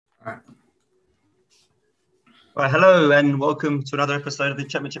Right, hello and welcome to another episode of the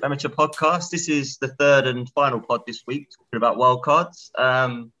Championship Amateur Podcast. This is the third and final pod this week, talking about wildcards.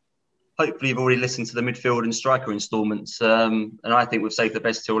 Hopefully you've already listened to the midfield and striker instalments, and I think we've saved the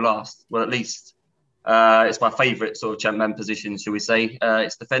best till last. Well, at least it's my favourite sort of champion position, shall we say.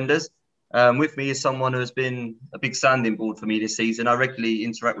 It's defenders. With me is someone who has been a big sounding board for me this season. I regularly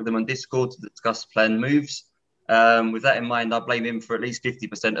interact with them on Discord to discuss planned moves. With that in mind, I blame him for at least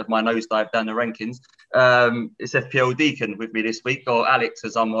 50% of my nosedive down the rankings. It's FPL Deacon with me this week, or Alex,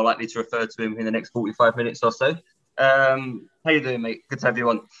 as I'm more likely to refer to him in the next 45 minutes or so. How you doing, mate? Good to have you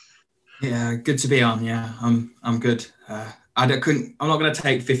on. Yeah, good to be on. Yeah, I'm good. I'm not going to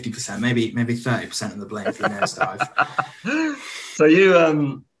take 50%, maybe 30% of the blame for your nosedive. So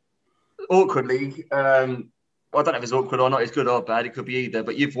you awkwardly, well, I don't know if it's awkward or not. It's good or bad. It could be either.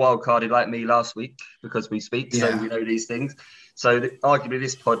 But you've wildcarded like me last week because we speak, so we know these things. So arguably,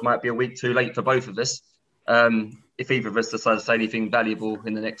 this pod might be a week too late for both of us. If either of us decide to say anything valuable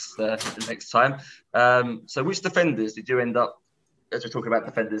in the next time. So which defenders did you end up? As we're talking about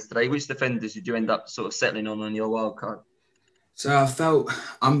defenders today, which defenders did you end up sort of settling on your wildcard? So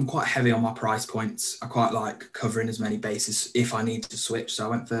I'm quite heavy on my price points. I quite like covering as many bases if I need to switch. So I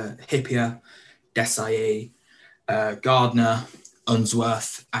went for Hippier, Desai, Gardner,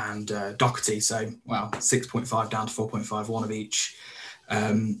 Unsworth, and Doherty. So 6.5 down to 4.5, one of each.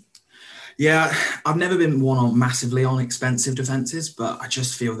 Yeah, I've never been massively on expensive defences, but I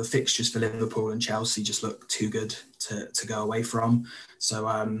just feel the fixtures for Liverpool and Chelsea just look too good to go away from. So,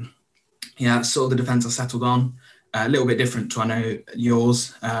 that's sort of the defence I settled on. A little bit different to, I know,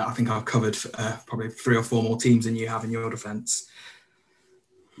 yours. I think I've covered probably 3 or 4 more teams than you have in your defence.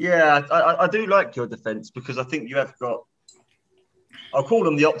 Yeah, I do like your defence because I think you have got, I'll call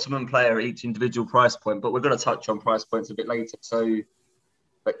them the optimum player at each individual price point, but we're going to touch on price points a bit later. So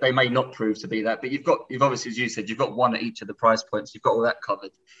but they may not prove to be that. But you've obviously, as you said, you've got one at each of the price points. You've got all that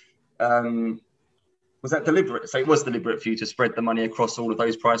covered. Was that deliberate? So it was deliberate for you to spread the money across all of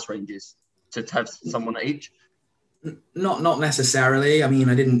those price ranges to have someone at each? Not necessarily. I mean,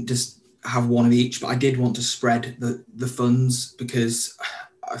 I didn't just have one of each, but I did want to spread the funds because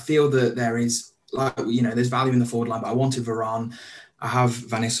I feel that there is, there's value in the forward line, but I wanted Varane. I have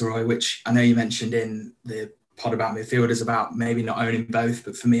Van Nistelrooy, which I know you mentioned in the pod about midfielders about maybe not owning both,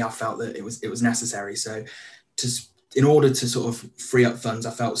 but for me, I felt that it was necessary. So in order to sort of free up funds,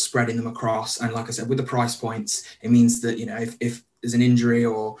 I felt spreading them across. And like I said, with the price points, it means that, if there's an injury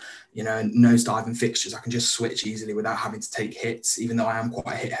or, nosedive in fixtures, I can just switch easily without having to take hits. Even though I am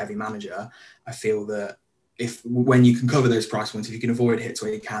quite a hit heavy manager, I feel that when you can cover those price points, if you can avoid hits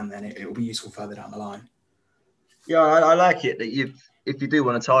where you can, then it will be useful further down the line. Yeah, I like it that if you do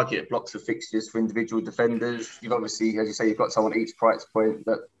want to target blocks of fixtures for individual defenders, you've obviously, as you say, you've got someone at each price point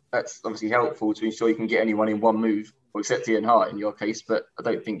that's obviously helpful to ensure you can get anyone in one move, or except Ian Hart in your case, but I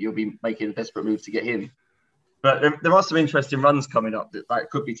don't think you'll be making a desperate move to get him. But there are some interesting runs coming up that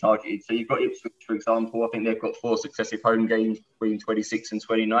could be targeted. So you've got Ipswich, for example. I think they've got 4 successive home games between 26 and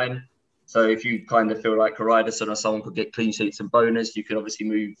 29. So if you kind of feel like a Ryderson or someone could get clean sheets and bonus, you can obviously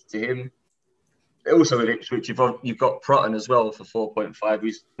move to him. Also with Ipswich, you've got Prutton as well for 4.5,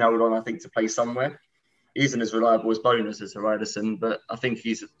 who's nailed on, I think, to play somewhere. He isn't as reliable as bonus as Ryderson, but I think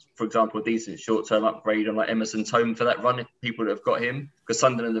he's, for example, a decent short-term upgrade on like Emerson Tome for that run, people that have got him. Because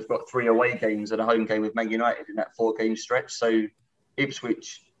Sunderland have got 3 away games and a home game with Man United in that 4-game stretch. So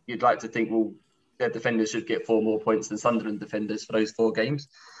Ipswich, you'd like to think, well, their defenders should get 4 more points than Sunderland defenders for those 4 games.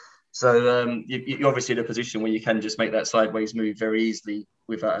 So you're obviously in a position where you can just make that sideways move very easily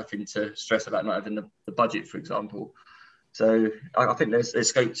without having to stress about not having the budget, for example. So I think there's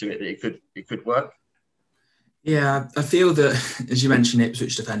scope to it that it could work. Yeah, I feel that, as you mentioned,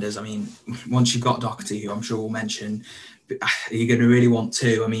 Ipswich defenders, I mean, once you've got Doherty, who I'm sure we'll mention, you're going to really want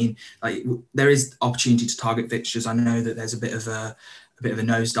to. I mean, there is opportunity to target fixtures. I know that there's a bit of a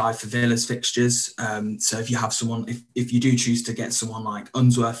nosedive for Villa's fixtures. So if you have someone, if you do choose to get someone like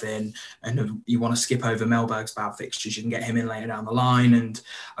Unsworth in and you want to skip over Melberg's bad fixtures, you can get him in later down the line. And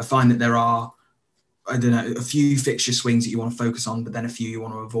I find that there are, I don't know, a few fixture swings that you want to focus on, but then a few you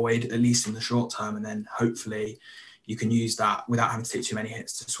want to avoid, at least in the short term. And then hopefully you can use that without having to take too many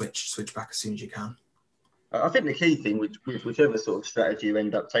hits to switch back as soon as you can. I think the key thing with whichever sort of strategy you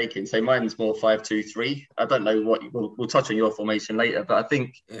end up taking, so mine's more 5-2-3. I don't know what we'll touch on your formation later, but I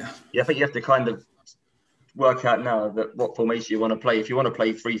think I think you have to kind of work out now that what formation you want to play. If you want to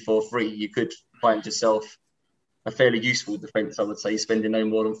play 3-4-3, you could find yourself a fairly useful defence, I would say, spending no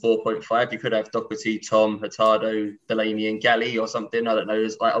more than 4.5. You could have Doherty, Tom, Hurtado, Delaney and Galley or something. I don't know,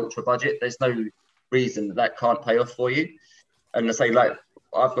 it's like ultra budget. There's no reason that can't pay off for you. And I say, like,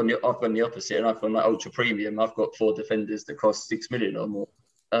 I've gone the opposite, and I've gone like ultra premium. I've got 4 defenders that cost 6 million or more.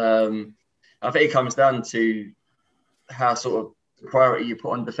 I think it comes down to how sort of priority you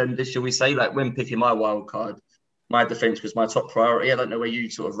put on defenders, shall we say? Like when picking my wild card, my defense was my top priority. I don't know where you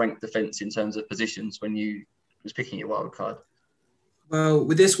sort of rank defense in terms of positions when you was picking your wild card. Well,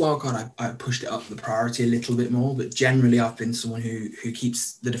 with this wildcard, I pushed it up the priority a little bit more, but generally I've been someone who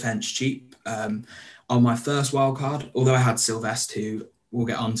keeps the defence cheap. On my first wildcard, although I had Sylvester, who we'll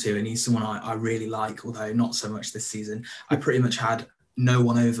get onto, and he's someone I really like, although not so much this season, I pretty much had no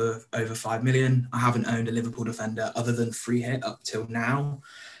one over 5 million. I haven't owned a Liverpool defender other than free hit up till now.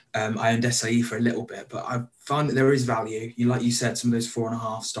 I owned Desai for a little bit, but I find that there is value. Like you said, some of those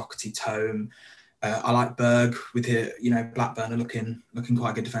 4.5, Stockety, Tome. I like Berg with it, Blackburn are looking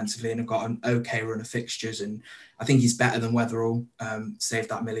quite good defensively and have got an okay run of fixtures, and I think he's better than Weatherall. Saved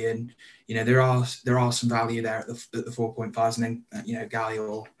that million. There are some value there at the 4.5s, and then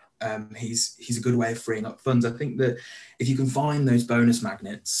Gallior. He's a good way of freeing up funds. I think that if you can find those bonus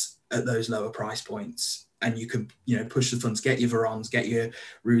magnets at those lower price points, and you could push the funds, get your Varans, get your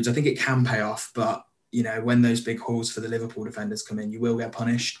Rudes, I think it can pay off, but when those big hauls for the Liverpool defenders come in, you will get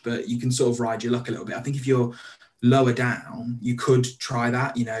punished, but you can sort of ride your luck a little bit. I think if you're lower down, you could try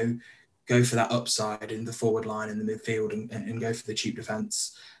that, go for that upside in the forward line in the midfield and go for the cheap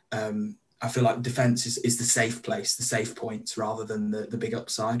defence. I feel like defence is the safe place, the safe points, rather than the big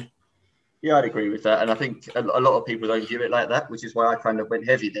upside. Yeah, I'd agree with that. And I think a lot of people don't view it like that, which is why I kind of went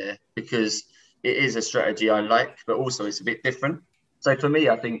heavy there, because it is a strategy I like, but also it's a bit different. So for me,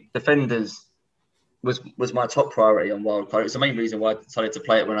 I think defenders was my top priority on wildcard. It's the main reason why I decided to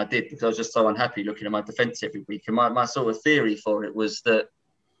play it when I did, because I was just so unhappy looking at my defence every week. And my sort of theory for it was that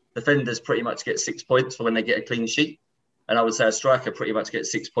defenders pretty much get 6 points for when they get a clean sheet. And I would say a striker pretty much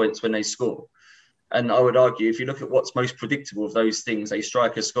gets 6 points when they score. And I would argue, if you look at what's most predictable of those things, a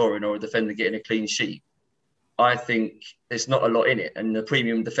striker scoring or a defender getting a clean sheet, I think there's not a lot in it. And the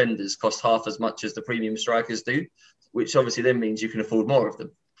premium defenders cost half as much as the premium strikers do, which obviously then means you can afford more of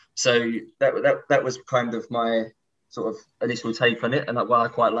them. So that was kind of my sort of initial take on it, and why I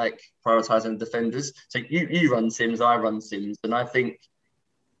quite like prioritising defenders. So you run Sims, I run Sims, and I think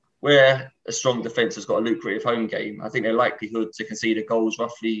where a strong defence has got a lucrative home game, I think their likelihood to concede a goal is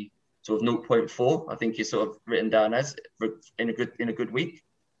roughly sort of 0.4. I think is sort of written down as in a good week.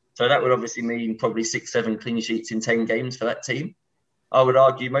 So that would obviously mean probably 6-7 clean sheets in 10 games for that team. I would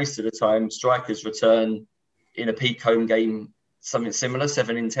argue most of the time strikers return in a peak home game something similar,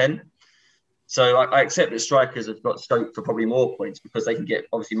 7 in 10. So I accept that strikers have got scope for probably more points because they can get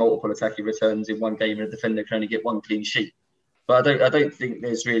obviously multiple attacking returns in one game, and a defender can only get one clean sheet. But I don't think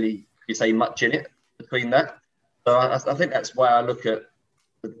there's really, you say, much in it between that. So I think that's why I look at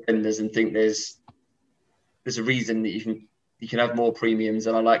the defenders and think there's a reason that you can have more premiums,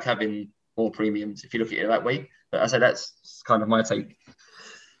 and I like having more premiums if you look at it that way. But I say that's kind of my take.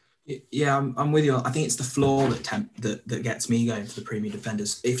 Yeah, I'm with you. I think it's the floor that gets me going for the premium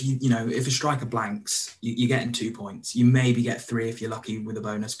defenders. If if a striker blanks, you're getting 2 points. You maybe get 3 if you're lucky with a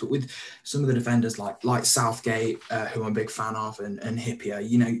bonus. But with some of the defenders like Southgate, who I'm a big fan of, and Hippier,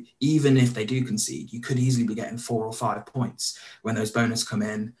 even if they do concede, you could easily be getting 4 or 5 points when those bonus come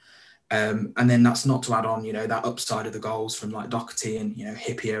in. And then that's not to add on, that upside of the goals from like Doherty and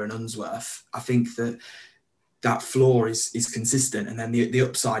Hippier and Unsworth. I think that floor is consistent, and then the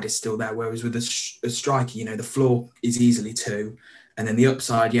upside is still there. Whereas with a striker, the floor is easily 2, and then the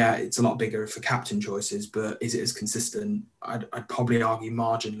upside, it's a lot bigger for captain choices. But is it as consistent? I'd probably argue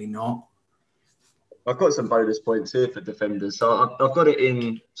marginally not. I've got some bonus points here for defenders. So I've got it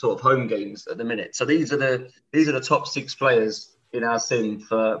in sort of home games at the minute. So these are the top 6 players in our sim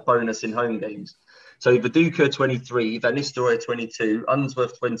for bonus in home games. So Viduka 23, Van Nistelrooy 22,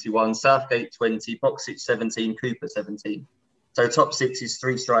 Unsworth 21, Southgate 20, Boxic 17, Cooper 17. So top 6 is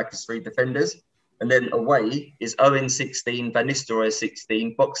 3 strikers, 3 defenders. And then away is Owen 16, Van Nistelrooy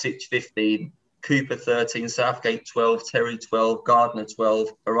 16, Boxic 15, Cooper 13, Southgate 12, Terry 12, Gardner 12,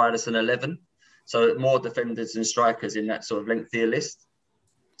 Ariderson 11. So more defenders and strikers in that sort of lengthier list.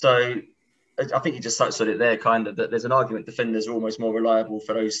 So I think you just touched on it there, kind of, that there's an argument defenders are almost more reliable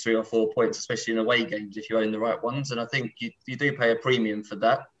for those 3 or 4 points, especially in away games if you own the right ones. And I think you do pay a premium for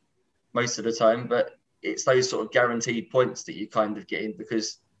that most of the time, but it's those sort of guaranteed points that you kind of get in,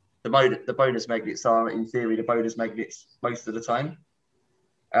 because the bonus magnets are, in theory, the bonus magnets most of the time.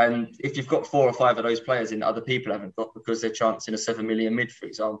 And if you've got 4 or 5 of those players in that other people haven't got because they're chancing a 7 million mid, for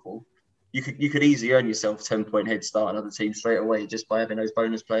example, you could easily earn yourself a 10-point head start on other teams straight away just by having those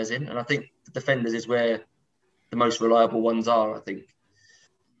bonus players in. And I think the defenders is where the most reliable ones are, I think.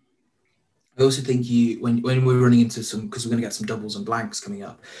 I also think when we're running into some, because we're going to get some doubles and blanks coming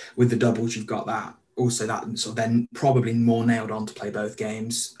up. With the doubles, you've got that also that sort of then probably more nailed on to play both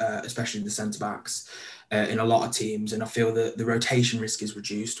games, especially the centre backs in a lot of teams. And I feel that the rotation risk is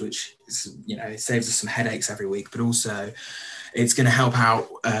reduced, which is, it saves us some headaches every week, but also it's going to help out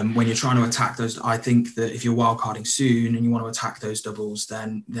when you're trying to attack those. I think that if you're wildcarding soon and you want to attack those doubles,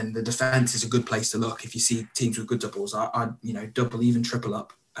 then the defence is a good place to look. If you see teams with good doubles, I double, even triple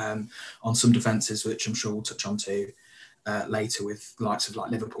up on some defences, which I'm sure we'll touch on too later with the likes of like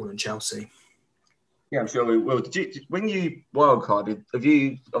Liverpool and Chelsea. Yeah, I'm sure we will. When you wildcarded, have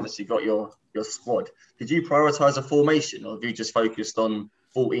you obviously got your squad? Did you prioritise a formation, or have you just focused on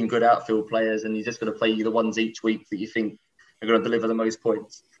 14 good outfield players and you're just going to play the ones each week that you think are going to deliver the most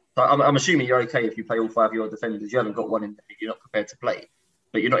points? So I'm assuming you're okay if you play all 5 of your defenders. You haven't got one in there you're not prepared to play,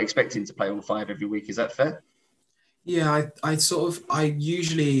 but you're not expecting to play all 5 every week. Is that fair? Yeah, I sort of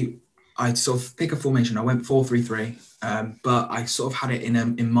pick a formation. I went 4-3-3, but I sort of had it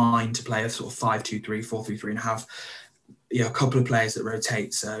in mind to play a sort of 5-2-3, 4-3-3, and have a couple of players that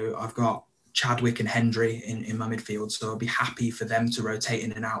rotate. So I've got Chadwick and Hendry in my midfield, so I'll be happy for them to rotate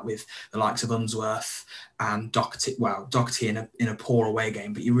in and out with the likes of Unsworth and Doherty. Well, Doherty in a poor away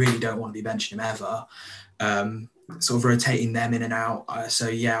game, but you really don't want to be benching him ever. Sort of rotating them in and out. So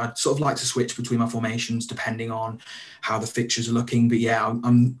yeah, I'd sort of like to switch between my formations depending on how the fixtures are looking. But yeah,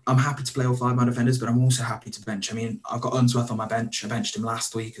 I'm happy to play all 5 of my defenders, but I'm also happy to bench. I mean, I've got Unsworth on my bench. I benched him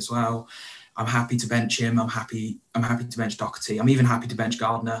last week as well. I'm happy to bench him. I'm happy to bench Doherty. I'm even happy to bench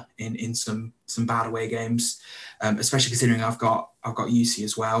Gardner in some bad away games, especially considering I've got UC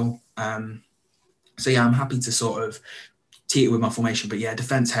as well. So yeah, I'm happy to sort of tee it with my formation. But yeah,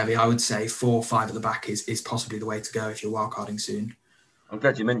 defence heavy. I would say 4-5 at the back is possibly the way to go if you're wildcarding soon. I'm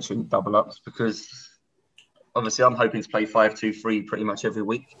glad you mentioned double ups because obviously I'm hoping to play 5-2-3 pretty much every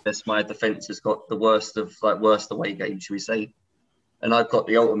week. That's my defence has got the worst away games, should we say. And I've got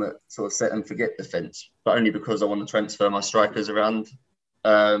the ultimate sort of set and forget defence, but only because I want to transfer my strikers around.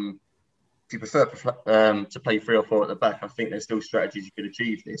 If you prefer to play 3 or 4 at the back, I think there's still strategies you could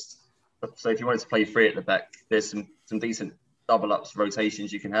achieve this. So if you wanted to play 3 at the back, there's some decent double ups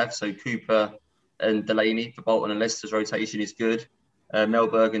rotations you can have. So Cooper and Delaney for Bolton and Leicester's rotation is good.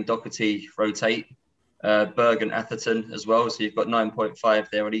 Mellberg and Doherty rotate. Berg and Atherton as well. So you've got 9.5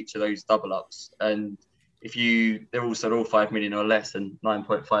 there on each of those double ups. And if they're also all 5 million or less and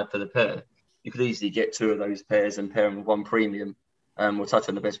 9.5 for the pair, you could easily get 2 of those pairs and pair them with 1 premium. We'll touch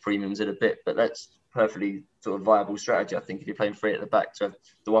on the best premiums in a bit, but that's perfectly sort of viable strategy. I think if you're playing 3 at the back to have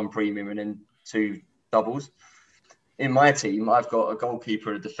the 1 premium and then 2 doubles. In my team, I've got a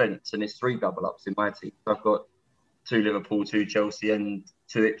goalkeeper and a defence, and there's 3 double ups in my team. I've got 2 Liverpool, 2 Chelsea, and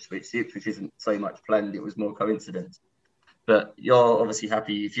 2 Ipswich. The Ipswich isn't so much planned; it was more coincidence. But you're obviously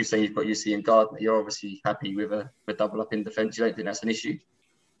happy if you're saying you've got UC and Gardner. You're obviously happy with a double up in defence. You don't think that's an issue?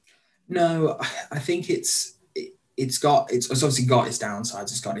 No, I think it's obviously got its downsides,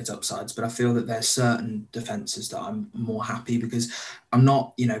 it's got its upsides, but I feel that there's certain defences that I'm more happy because I'm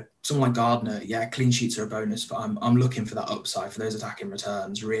not, someone like Gardner, yeah, clean sheets are a bonus, but I'm looking for that upside for those attacking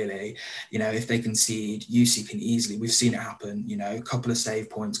returns, really. If they concede, UC can easily, we've seen it happen, a couple of save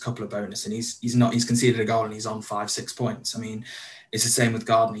points, couple of bonus, and he's conceded a goal and he's on 5-6 points. I mean, it's the same with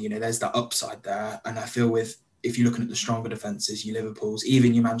Gardner, there's that upside there. And I feel if you're looking at the stronger defences, your Liverpools,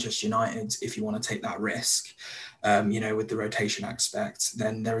 even your Manchester United, if you want to take that risk, with the rotation aspect,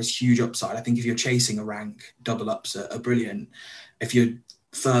 then there is huge upside. I think if you're chasing a rank, double ups are brilliant. If you're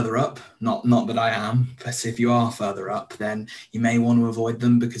further up, not that I am, but if you are further up, then you may want to avoid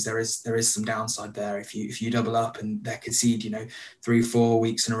them because there is some downside there. If you double up and they concede, 3-4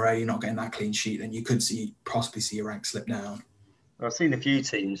 weeks in a row, you're not getting that clean sheet, then you could possibly see your rank slip down. I've seen a few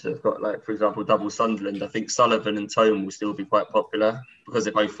teams that have got, like, for example, double Sunderland. I think Sullivan and Tone will still be quite popular because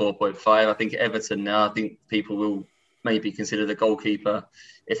they're both 4.5. I think Everton now, I think people will maybe consider the goalkeeper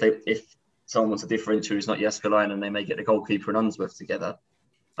if someone wants a differential who's not Jääskeläinen, and they may get the goalkeeper and Unsworth together.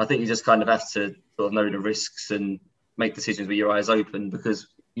 I think you just kind of have to sort of know the risks and make decisions with your eyes open, because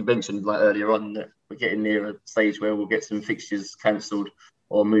you mentioned earlier on that we're getting near a stage where we'll get some fixtures cancelled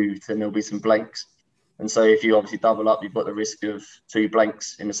or moved and there'll be some blanks. And so if you obviously double up, you've got the risk of 2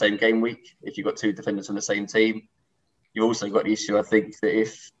 blanks in the same game week. If you've got 2 defenders from the same team, you've also got the issue, I think, that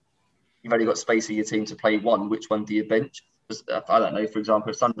if you've only got space in your team to play one, which one do you bench? I don't know, for example,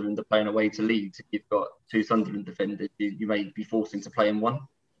 if Sunderland are playing away to Leeds, you've got 2 Sunderland defenders, you may be forcing to play in one.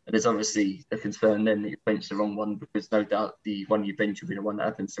 And there's obviously a concern then that you bench the wrong one, because no doubt the one you bench will be the one that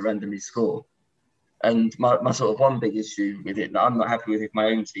happens to randomly score. And my sort of one big issue with it that I'm not happy with my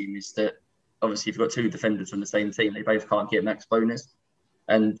own team is that obviously if you've got 2 defenders from the same team, they both can't get max bonus.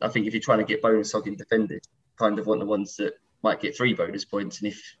 And I think if you're trying to get bonus hogging defenders, you kind of want the ones that might get 3 bonus points. And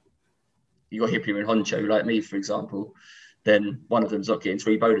if you got Hippier and Honcho, like me, for example, then one of them's not getting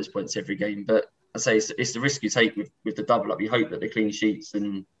 3 bonus points every game. But I say it's the risk you take with the double up. You hope that the clean sheets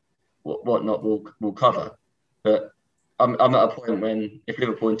and whatnot will cover. But I'm at a point when if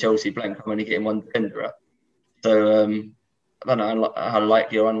Liverpool and Chelsea blank, I'm only getting 1 defender up. So I don't know how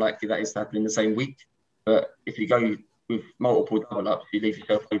likely or unlikely that is to happen in the same week. But if you go with multiple double ups, you leave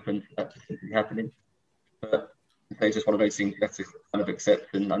yourself open for that to be happening. But it's just one of those things you have to kind of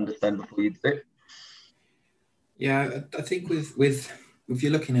accept and understand before you do it. Yeah, I think with if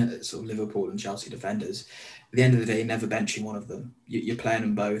you're looking at sort of Liverpool and Chelsea defenders, at the end of the day, never benching one of them. You're playing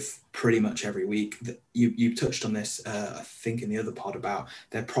them both pretty much every week. You touched on this, I think, in the other pod about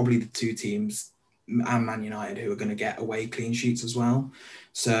they're probably the 2 teams and Man United who are going to get away clean sheets as well.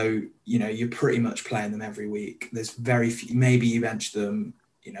 So, you're pretty much playing them every week. There's very few, maybe you bench them,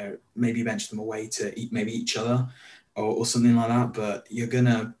 maybe you bench them away to maybe each other or something like that, but you're going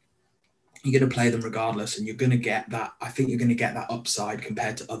to play them regardless, and you're going to get that. I think you're going to get that upside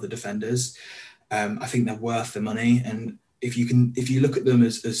compared to other defenders. I think they're worth the money, and if you look at them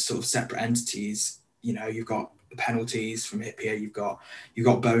as sort of separate entities, you've got the penalties from Hippier, you've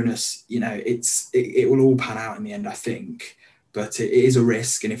got bonus. It will all pan out in the end, I think. But it is a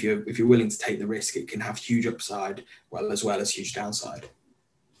risk, and if you're willing to take the risk, it can have huge upside, as well as huge downside.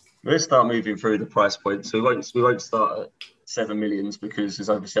 Let's start moving through the price points. So we won't start at 7 millions because there's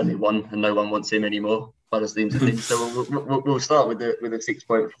obviously only one, and no one wants him anymore by the seams of things. So we'll start with the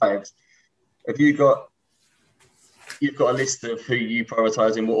 6.5s. Have you've got a list of who you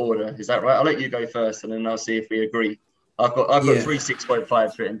prioritise in what order? Is that right? I'll let you go first, and then I'll see if we agree. I've got 3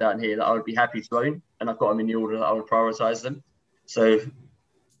 6.5s written down here that I would be happy to own, and I've got them in the order that I would prioritise them. So,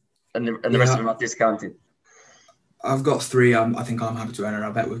 and the rest of them I've discounted. I've got 3. I think I'm happy to own, and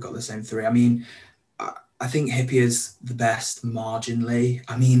I bet we've got the same 3. I mean, I think Hippier's the best marginally.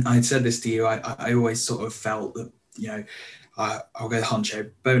 I mean, I said this to you. I always sort of felt that I'll go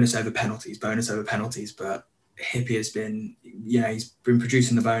Honcho, bonus over penalties. But Hippier's been he's been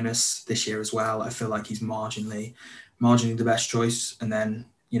producing the bonus this year as well. I feel like he's marginally the best choice. And then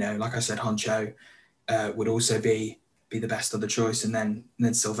like I said, Honcho would also be the best other choice, and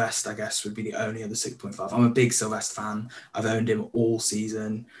then Sylvester, I guess, would be the only other 6.5. I'm a big Sylvester fan. I've owned him all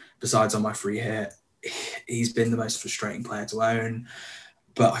season. Besides on my free hit, he's been the most frustrating player to own.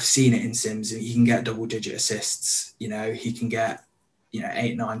 But I've seen it in Sims. He can get double-digit assists. He can get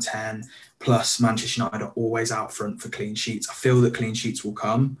 8, 9, 10. Plus, Manchester United are always out front for clean sheets. I feel that clean sheets will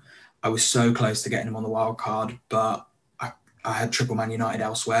come. I was so close to getting him on the wild card, but I had triple Man United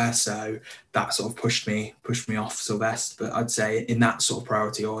elsewhere, so that sort of pushed me off Sylvester. But I'd say in that sort of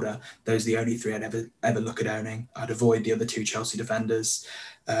priority order, those are the only 3 I'd ever look at owning. I'd avoid the other 2 Chelsea defenders.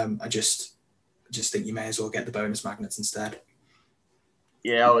 I just think you may as well get the bonus magnets instead.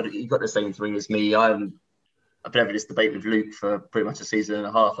 Yeah, you got the same 3 as me. I've been having this debate with Luke for pretty much a season and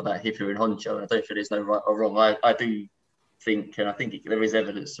a half about Hippier and Honcho, and I don't think there's no right or wrong. I do think, and I think there is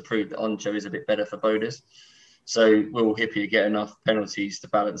evidence to prove that Honcho is a bit better for bonus. So will Hippier get enough penalties to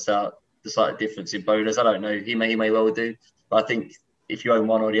balance out the slight difference in bonus? I don't know. He may well do. But I think if you own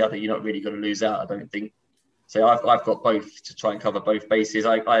one or the other, you're not really going to lose out, I don't think. So I've got both to try and cover both bases.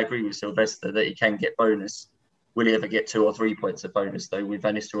 I agree with Sylvester that he can get bonus. Will he ever get 2 or 3 points of bonus, though? With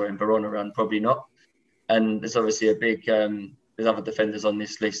Van Nistelrooy and Varane around, probably not. And there's obviously a big... there's other defenders on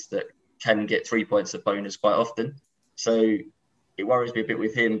this list that can get 3 points of bonus quite often. So it worries me a bit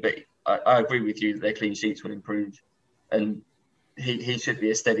with him, but I agree with you that their clean sheets will improve, and he should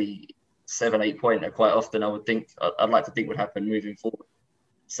be a steady 7, 8 pointer quite often. I would think. I'd like to think would happen moving forward.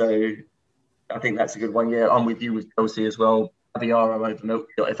 So I think that's a good one. Yeah, I'm with you with Chelsea as well. Aviara over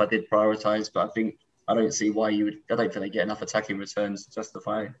Milkshot if I did prioritise, but I don't see why you would. I don't think they get enough attacking returns to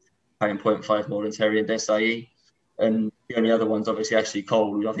justify paying 0.5 more than Terry and Desai. And the only other one's obviously Ashley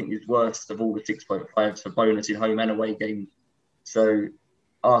Cole, who I think is worst of all the 6.5s for bonus in home and away games. So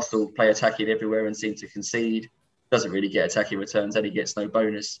Arsenal play attacking everywhere and seem to concede. Doesn't really get attacking returns, and he gets no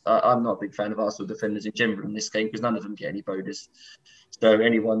bonus. I'm not a big fan of Arsenal defenders in general in this game because none of them get any bonus. So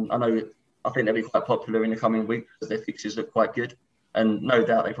I think they'll be quite popular in the coming week because their fixtures look quite good. And no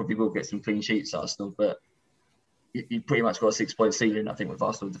doubt they probably will get some clean sheets, Arsenal, but you pretty much got a 6-point ceiling, I think, with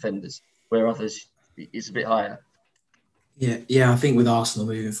Arsenal defenders, where others, it's a bit higher. Yeah. I think with Arsenal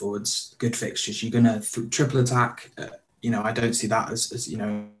moving forwards, good fixtures, you're going to triple attack. I don't see that as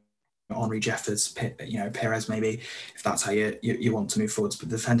Henri Jeffers, Perez maybe, if that's how you want to move forwards. But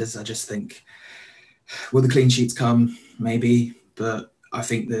defenders, I just think, will the clean sheets come? Maybe, but I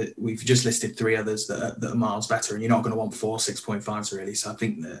think that we've just listed 3 others that are miles better, and you're not going to want 4 6.5s really. So I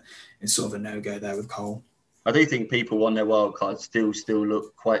think that it's sort of a no-go there with Cole. I do think people on their wild cards still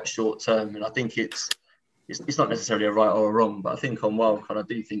look quite short term, and I think it's not necessarily a right or a wrong, but I think on wildcard, I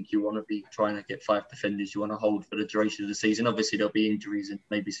do think you want to be trying to get 5 defenders you want to hold for the duration of the season. Obviously, there'll be injuries and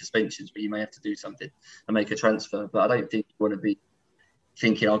maybe suspensions, but you may have to do something and make a transfer. But I don't think you want to be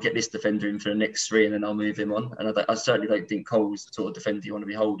thinking, I'll get this defender in for the next 3 and then I'll move him on. And I certainly don't think Cole's the sort of defender you want to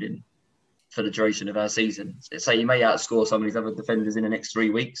be holding for the duration of our season. So you may outscore some of these other defenders in the next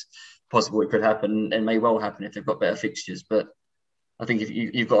 3 weeks. Possible it could happen, and may well happen if they've got better fixtures. But I think if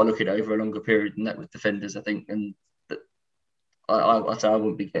you've got to look at it over a longer period than that with defenders, I think, and I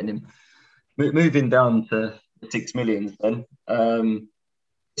wouldn't be getting him. Moving down to 6 million then. I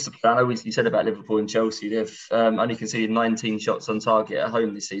know you said about Liverpool and Chelsea, they've only conceded 19 shots on target at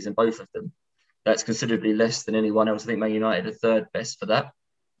home this season, both of them. That's considerably less than anyone else. I think Man United are 3rd best for that.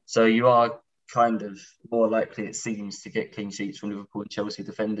 So you are kind of more likely, it seems, to get clean sheets from Liverpool and Chelsea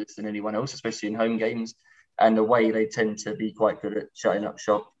defenders than anyone else, especially in home games. And the way they tend to be quite good at shutting up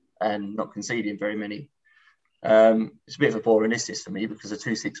shop and not conceding very many. It's a bit of a boring list for me because the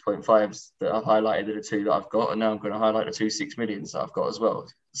 2 6.5s that I've highlighted are the 2 that I've got, and now I'm going to highlight the 2 6 millions that I've got as well.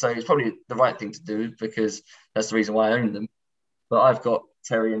 So it's probably the right thing to do because that's the reason why I own them. But I've got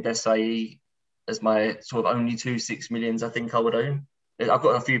Terry and Desailly as my sort of only 2 6 millions I think I would own. I've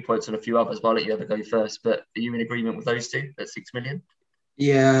got a few points on a few others, but I'll let you have a go first. But are you in agreement with those 2 at 6 million?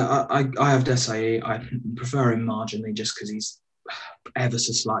 Yeah, I have Desailly. I prefer him marginally just because he's ever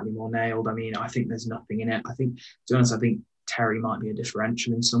so slightly more nailed. I mean, I think there's nothing in it. I think, to be honest, I think Terry might be a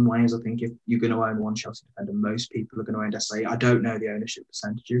differential in some ways. I think if you're going to own one Chelsea defender, most people are going to own Desailly. I don't know the ownership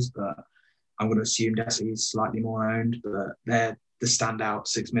percentages, but I'm going to assume Desailly is slightly more owned. But they're the standout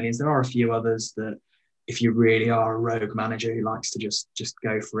 6 millions. There are a few others that, if you really are a rogue manager who likes to just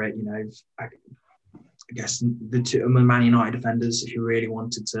go for it, you know, I guess the 2 Man United defenders, if you really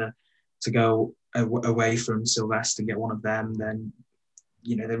wanted to go away from Sylvester and get one of them, then,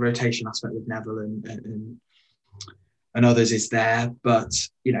 you know, the rotation aspect with Neville and others is there. But,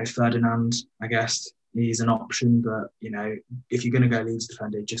 you know, Ferdinand, I guess, he's an option. But, you know, if you're going to go Leeds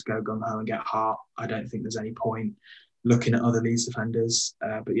defender, just go gung-ho and get Hart. I don't think there's any point looking at other Leeds defenders.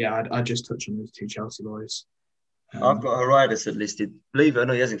 But yeah, I'd just touch on those 2 Chelsea boys. I've got Haradas listed. Believe it or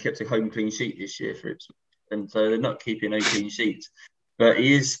not, he hasn't kept a home clean sheet this year for Ipswich. And so they're not keeping no clean sheets. But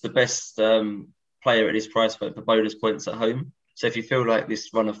he is the best player at this price point for bonus points at home. So if you feel like this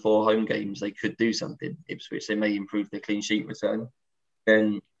run of 4 home games, they could do something, Ipswich, they may improve their clean sheet return,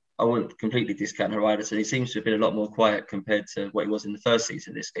 then I wouldn't completely discount Haradas. And he seems to have been a lot more quiet compared to what he was in the first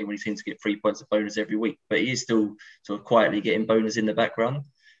season of this game, when he seemed to get 3 points of bonus every week. But he is still sort of quietly getting bonus in the background.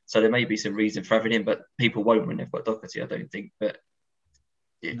 So there may be some reason for having him, but people won't when they've got Doherty, I don't think. But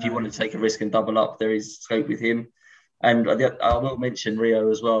if you want to take a risk and double up, there is scope with him. And I will mention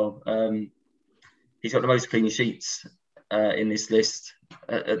Rio as well. He's got the most clean sheets in this list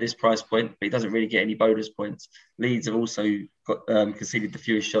at this price point, but he doesn't really get any bonus points. Leeds have also got conceded the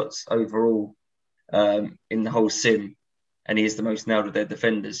fewest shots overall in the whole sim, and he is the most nailed of their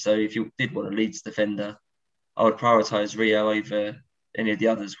defenders. So if you did want a Leeds defender, I would prioritise Rio over any of the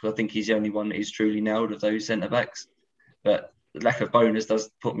others, because I think he's the only one that is truly nailed of those centre-backs. But the lack of bonus does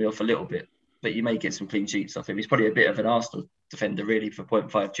put me off a little bit. But you may get some clean sheets off him. He's probably a bit of an Arsenal defender, really, for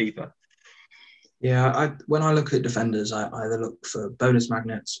 0.5 cheaper. Yeah, when I look at defenders, I either look for bonus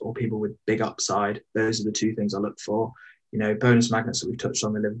magnets or people with big upside. Those are the 2 things I look for. You know, bonus magnets that we've touched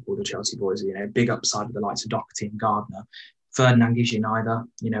on, the Liverpool, the Chelsea boys, you know, big upside with the likes of Doherty and Gardner. Ferdinand gives you neither.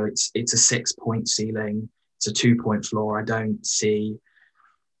 You know, it's a 6-point ceiling. It's a 2-point floor. I don't see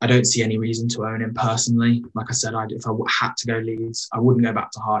any reason to own him personally. Like I said, if I had to go Leeds, I wouldn't go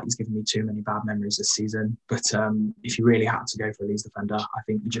back to Hart. He's given me too many bad memories this season. But if you really had to go for a Leeds defender, I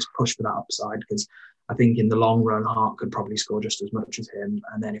think you just push for that upside, because I think in the long run, Hart could probably score just as much as him.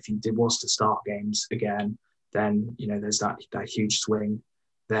 And then if he was to start games again, then, you know, there's that huge swing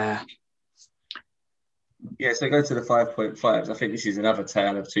there. Yeah, so go to the 5.5s. I think this is another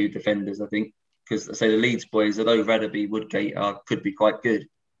tale of 2 defenders, I think, because I say the Leeds boys, although Radaby, Woodgate could be quite good,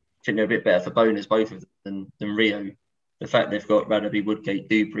 I think they're a bit better for bonus, both of them, than Rio. The fact they've got Radaby, Woodgate,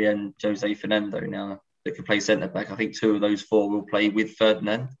 Dubry and Jose Fernando now that can play centre-back, I think 2 of those 4 will play with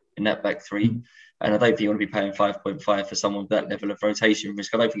Ferdinand in that back 3. And I don't think you want to be paying 5.5 for someone with that level of rotation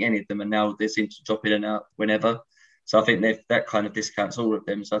risk. I don't think any of them are now, they seem to drop in and out whenever. So I think that kind of discounts all of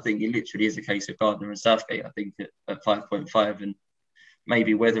them. So I think it literally is a case of Gardner and Southgate, I think, at 5.5, and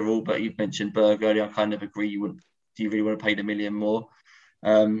maybe Weatherall. But you've mentioned Berg earlier. I kind of agree. Do you really want to pay the $1 million more?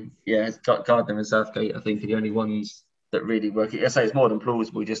 Gardner and Southgate, I think, are the only ones that really work. I say it's more than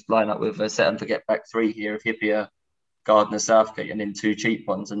plausible. Just line up with a set and forget back three here of Hippier, Gardner, Southgate, and then two cheap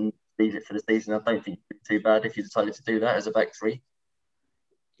ones and leave it for the season. I don't think it'd be too bad if you decided to do that as a back three.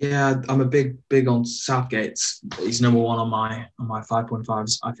 Yeah, I'm a big on Southgate. He's number one on my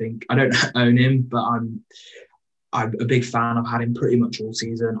 5.5s. I think I don't own him, but I'm a big fan. I've had him pretty much all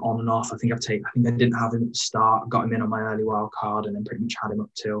season, on and off. I think I didn't have him at the start. I got him in on my early wild card, and then pretty much had him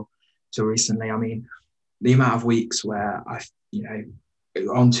up till recently. I mean, the amount of weeks where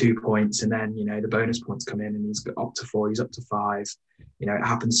on 2 points, and then the bonus points come in, and he's got up to 4, he's up to 5. It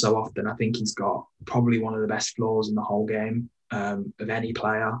happens so often. I think he's got probably one of the best floors in the whole game of any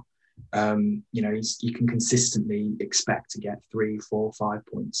player. You can consistently expect to get 3, 4, 5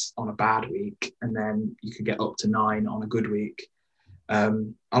 points on a bad week, and then you could get up to 9 on a good week. I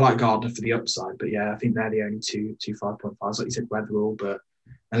like Gardner for the upside, but yeah, I think they're the only two 5.5s. Like you said, Weatherall, but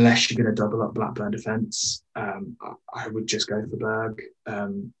unless you're going to double up Blackburn defence, I would just go for Berg.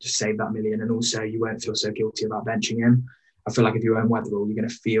 Just save that million, and also you won't feel so guilty about benching him. I feel like if you own Weatherall, you're going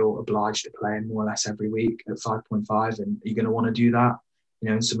to feel obliged to play him more or less every week at 5.5, and you're going to want to do that,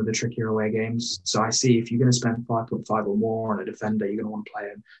 in some of the trickier away games. So I see if you're going to spend 5.5 or more on a defender, you're going to want to play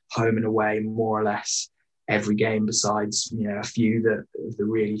him home and away more or less every game, besides a few the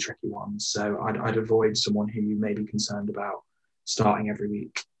really tricky ones. So I'd avoid someone who you may be concerned about starting every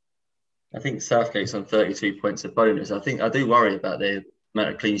week. I think Southgate's on 32 points of bonus. I do worry about the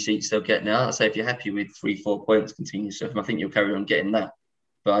amount of clean sheets they'll get now. I say if you're happy with 3-4 points continuous off him, I think you'll carry on getting that.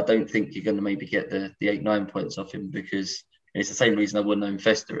 But I don't think you're going to maybe get the 8-9 points off him, because it's the same reason I wouldn't own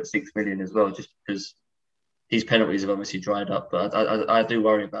Fester at 6 million as well, just because his penalties have obviously dried up. But I do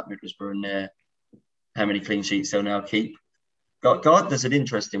worry about Middlesbrough and how many clean sheets they'll now keep. Gardner's an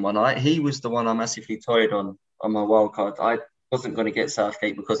interesting one. He was the one I massively toyed on my wild card. I wasn't going to get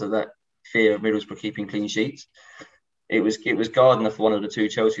Southgate because of that fear of Middlesbrough keeping clean sheets. It was Gardner for one of the two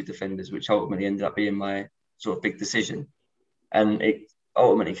Chelsea defenders, which ultimately ended up being my sort of big decision. And it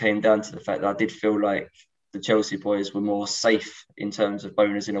ultimately came down to the fact that I did feel like the Chelsea boys were more safe in terms of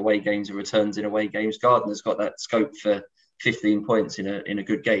bonus in away games and returns in away games. Gardner's got that scope for 15 points in a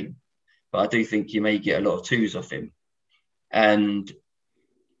good game, but I do think you may get a lot of twos off him. And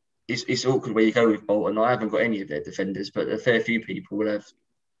it's awkward where you go with Bolton. I haven't got any of their defenders, but a fair few people will have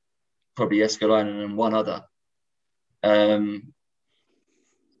probably Escalainen and one other.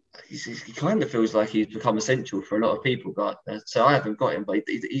 He kind of feels like he's become essential for a lot of people, Gardner. So I haven't got him, but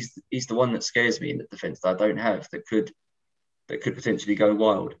he's the one that scares me in the defence that I don't have, that could potentially go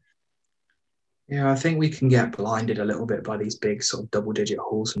wild. Yeah, I think we can get blinded a little bit by these big sort of double-digit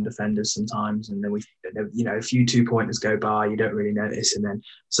hauls from defenders sometimes, and then a few 2-pointers go by, you don't really notice, and then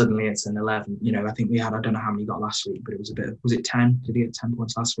suddenly it's an 11. I think we had, I don't know how many you got last week, but it was was it 10? Did he get 10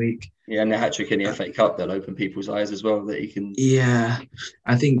 points last week? Yeah, and the hat-trick in the FA Cup, that'll open people's eyes as well, that he can. Yeah,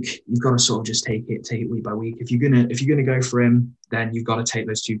 I think you've got to sort of just take it week by week. If you're gonna go for him, then you've got to take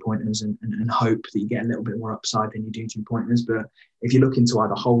those 2-pointers and hope that you get a little bit more upside than you do 2-pointers. But if you're looking to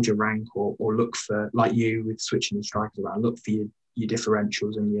either hold your rank or look for, like you with switching your strikers around, look for your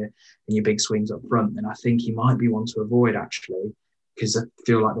differentials and your big swings up front, then I think he might be one to avoid, actually, because I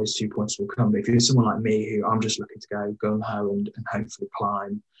feel like those 2 points will come. But if you're someone like me, who I'm just looking to go gung ho and hopefully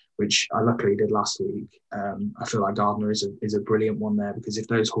climb, which I luckily did last week, I feel like Gardner is a brilliant one there, because if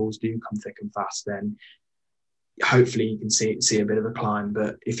those hauls do come thick and fast, then hopefully you can see a bit of a climb.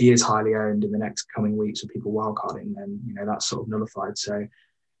 But if he is highly owned in the next coming weeks with people wildcarding, then that's sort of nullified. So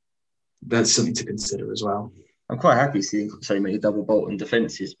that's something to consider as well. I'm quite happy seeing so many double Bolton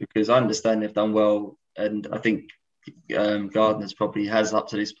defences, because I understand they've done well, and I think Gardner's probably has up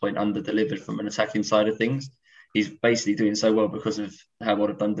to this point under-delivered from an attacking side of things. He's basically doing so well because of how well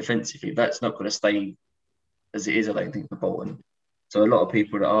they've done defensively. That's not going to stay as it is, I don't think, for Bolton. So a lot of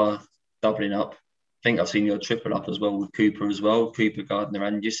people that are doubling up, I think I've seen your triple up as well with Cooper as well, Cooper, Gardner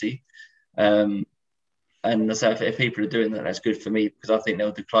and Jussi. And I say, if people are doing that, that's good for me, because I think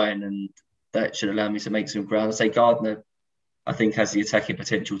they'll decline, and that should allow me to make some ground. I say Gardner, I think, has the attacking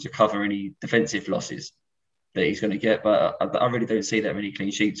potential to cover any defensive losses that he's going to get, but I really don't see that many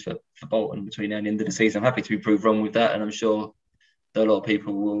clean sheets for Bolton between now and the end of the season. I'm happy to be proved wrong with that, and I'm sure that a lot of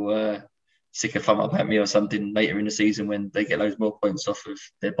people will stick a thumb up at me or something later in the season when they get loads more points off of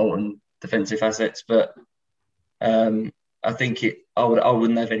their Bolton defensive assets. But I think I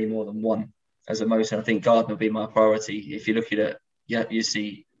wouldn't have any more than one as a most, and I think Gardner would be my priority. If you're looking at, you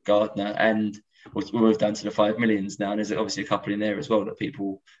see Gardner, and we'll move down to the 5 millions now, and there's obviously a couple in there as well that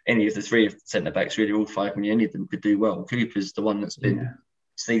people, any of the three of the centre-backs, really all 5 million, any of them could do well. Cooper's the one that's been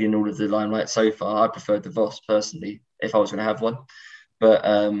stealing all of the limelight so far. I prefer DeVos personally if I was going to have one, but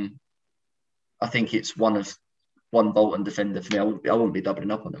I think it's one of one Bolton defender for me. I wouldn't be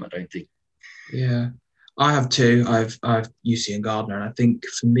doubling up on them, I don't think. Yeah. I have two. I've UC and Gardner, and I think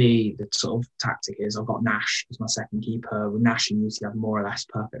for me the sort of tactic is I've got Nash as my second keeper. With Nash and UC have more or less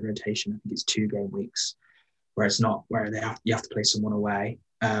perfect rotation. I think it's 2 game weeks, where it's not where you have to play someone away.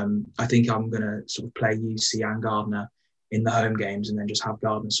 I think I'm going to sort of play UC and Gardner in the home games, and then just have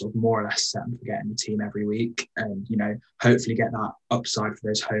Gardner sort of more or less set and forget in the team every week, and hopefully get that upside for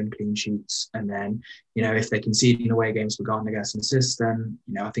those home clean sheets. And then if they concede in away games for Gardner gets an assist, then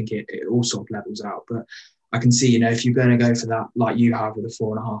I think it all sort of levels out. But I can see if you're going to go for that like you have with the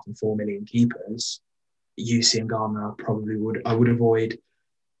 4.5 and 4 million keepers, UC and Gardner I would avoid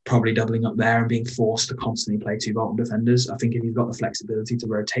probably doubling up there and being forced to constantly play 2 Bolton defenders. I think if you've got the flexibility to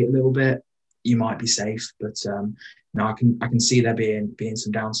rotate a little bit, you might be safe. But I can see there being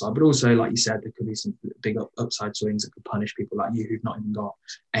some downside. But also, like you said, there could be some big upside swings that could punish people like you who've not even got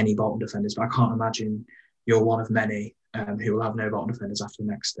any Bolton defenders. But I can't imagine you're one of many who will have no Bolton defenders after the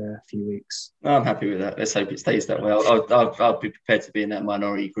next few weeks. I'm happy with that. Let's hope it stays that way. I'll be prepared to be in that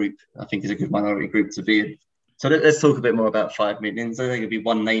minority group. I think it's a good minority group to be in. So let's talk a bit more about 5 million. So there could be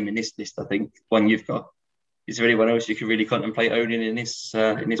one name in this list, I think, one you've got. Is there anyone else you could really contemplate owning in this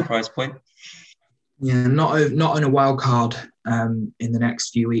price point? Yeah, not in a wild card in the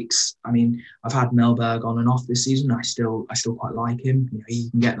next few weeks. I mean, I've had Mellberg on and off this season. I still quite like him. He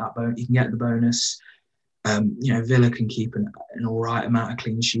can get that he can get the bonus. Villa can keep an all right amount of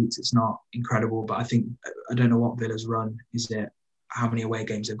clean sheets. It's not incredible, but I don't know what Villa's run. Is it how many away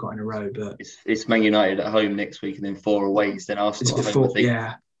games they've got in a row? But it's Man United at home next week, and then 4 aways. Then Arsenal at home.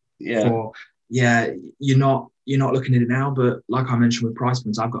 Yeah. 4. Yeah, you're not looking at it now, but like I mentioned with price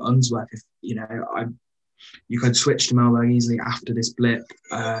points, I've got Unsworth. If you could switch to Mellberg easily after this blip.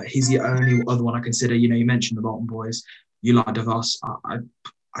 He's the only other one I consider. You mentioned the Bolton boys. You like DeVos.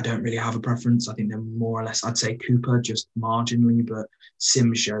 I don't really have a preference. I think they're more or less. I'd say Cooper just marginally, but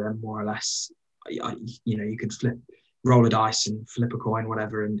Sims show them more or less. You could roll a dice and flip a coin,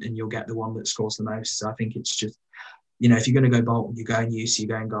 whatever, and you'll get the one that scores the most. So I think it's just. If you're going to go Bolton, you're going UC,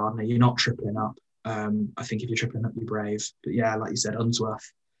 you're going Gardner. You're not tripling up. I think if you're tripling up, you're brave. But yeah, like you said,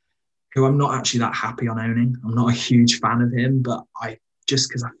 Unsworth, who I'm not actually that happy on owning. I'm not a huge fan of him, but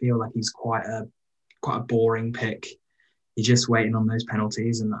because I feel like he's quite a boring pick. You're just waiting on those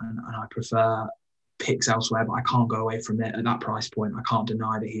penalties, and I prefer picks elsewhere, but I can't go away from it at that price point. I can't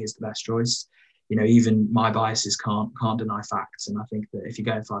deny that he is the best choice. Even my biases can't deny facts, and I think that if you're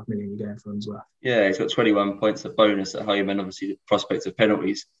going 5 million, you're going for Unsworth. Yeah, he's got 21 points of bonus at home, and obviously the prospect of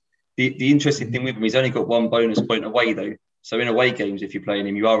penalties. The interesting thing with him, he's only got 1 bonus point away though. So in away games, if you're playing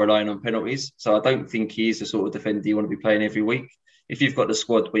him, you are relying on penalties. So I don't think he is the sort of defender you want to be playing every week. If you've got the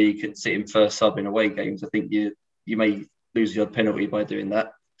squad where you can sit him first sub in away games, I think you may lose your penalty by doing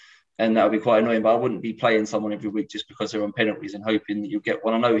that. And that would be quite annoying, but I wouldn't be playing someone every week just because they're on penalties and hoping that you'll get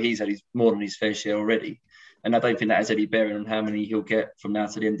one. I know he's had more than his fair share already. And I don't think that has any bearing on how many he'll get from now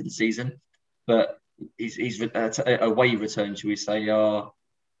to the end of the season. But his away returns, shall we say, are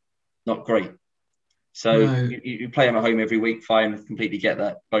not great. So no. you play him at home every week, fine, completely get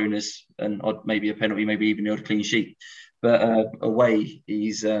that bonus and maybe a penalty, maybe even the odd clean sheet. But away,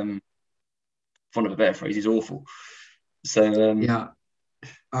 he's, for want of a better phrase, he's awful. So yeah.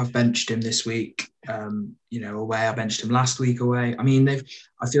 I've benched him this week, away. I benched him last week away. I mean,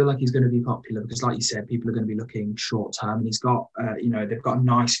 I feel like he's going to be popular because, like you said, people are going to be looking short term. And he's got, they've got a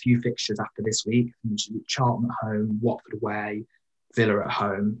nice few fixtures after this week. Charlton at home, Watford away, Villa at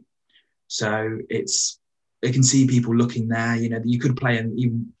home. So they can see people looking there. You could play him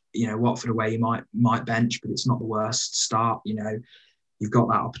even, Watford away. You might bench, but it's not the worst start. You've got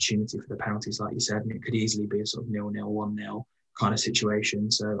that opportunity for the penalties, like you said, and it could easily be a sort of 0-0, 1-0. Kind of situation.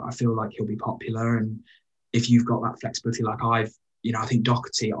 So I feel like he'll be popular, and if you've got that flexibility like I think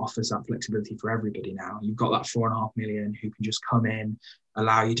Doherty offers that flexibility for everybody now. You've got that 4.5 million who can just come in,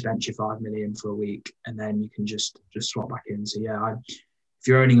 allow you to bench your 5 million for a week, and then you can just swap back in. So yeah, if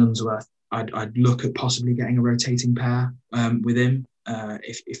you're owning Unsworth, I'd look at possibly getting a rotating pair with him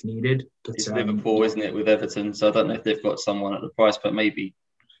if needed. But it's Liverpool, isn't it, with Everton? So I don't know if they've got someone at the price, but maybe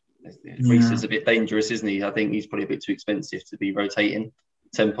Reece is a bit dangerous, isn't he? I think he's probably a bit too expensive to be rotating.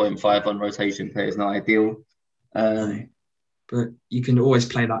 10.5 on rotation play is not ideal. But you can always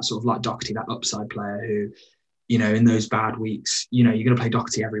play that sort of like Doherty, that upside player who, in those bad weeks, you're going to play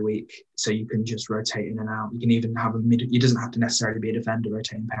Doherty every week. So you can just rotate in and out. You can even have it doesn't have to necessarily be a defender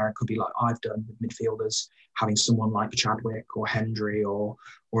rotating pair. It could be like I've done with midfielders, having someone like Chadwick or Hendry or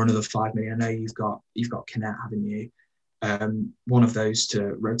another 5 million. I know you've got Kinnett, haven't you? One of those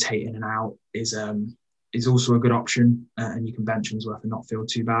to rotate in and out is is also a good option, and you can bench Unsworth and not feel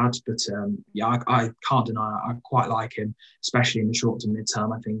too bad. But I can't deny I quite like him, especially in the short to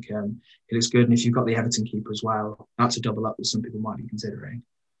mid-term. I think it looks good. And if you've got the Everton keeper as well, that's a double up that some people might be considering.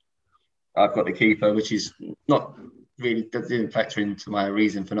 I've got the keeper, which is not really, that didn't factor into my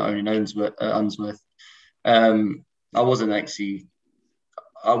reason for not owning Unsworth. I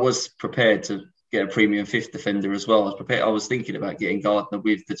was prepared to get a premium fifth defender as well. I was thinking about getting Gardner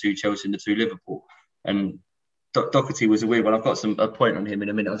with the 2 Chelsea and the 2 Liverpool. And Doherty was a weird one. I've got a point on him in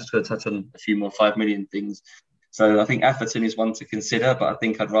a minute. I'm just going to touch on a few more 5 million things. So I think Atherton is one to consider, but I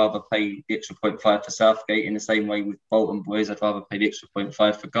think I'd rather pay the extra 0.5 for Southgate in the same way with Bolton boys. I'd rather pay the extra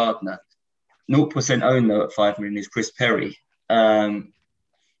 0.5 for Gardner. 0% owned though at 5 million is Chris Perry.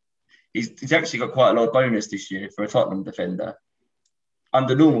 He's actually got quite a lot of bonus this year for a Tottenham defender.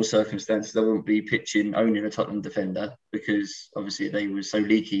 Under normal circumstances, I wouldn't be pitching owning a Tottenham defender because obviously they were so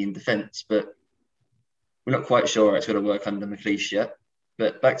leaky in defence. But we're not quite sure it's going to work under McLeish yet.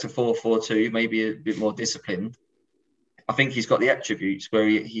 But back to 4-4-2, maybe a bit more disciplined. I think he's got the attributes where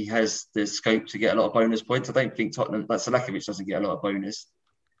he has the scope to get a lot of bonus points. I don't think Tottenham, like Salakovic doesn't get a lot of bonus.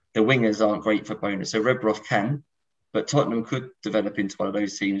 The wingers aren't great for bonus. So Redroth can, but Tottenham could develop into one of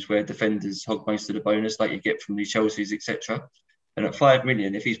those teams where defenders hog most of the bonus, like you get from the Chelseas, etc. And at 5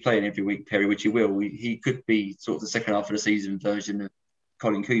 million, if he's playing every week, Perry, which he will, he could be sort of the second half of the season version of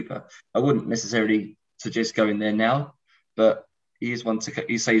Colin Cooper. I wouldn't necessarily suggest going there now, but he is one to.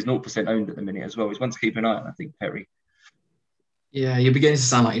 You say he's 0% owned at the minute as well. He's one to keep an eye on, I think, Perry. Yeah, you're beginning to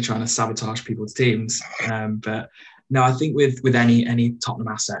sound like you're trying to sabotage people's teams, but no, I think with any Tottenham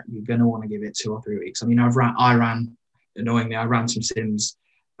asset, you're going to want to give it 2 or 3 weeks. I mean, I ran some sims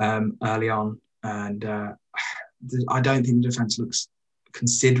early on, and I don't think the defence looks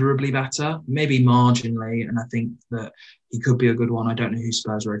considerably better, maybe marginally, and I think that he could be a good one. I don't know who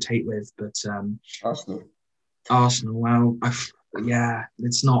Spurs rotate with, but Arsenal. Well,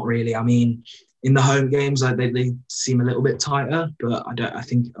 it's not really. I mean, in the home games, they seem a little bit tighter, but I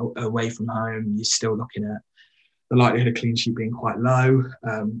think away from home, you're still looking at the likelihood of clean sheet being quite low.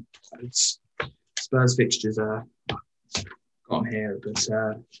 Spurs fixtures are got here, but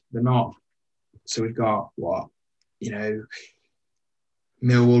they're not. So we've got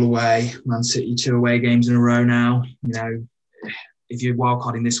Millwall away, Man City 2 away games in a row now. If you're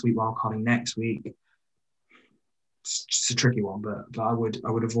wildcarding this week, wildcarding next week, it's just a tricky one. But I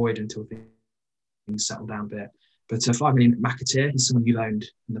would avoid until things settle down a bit. But 5 million McAteer, he's someone you owned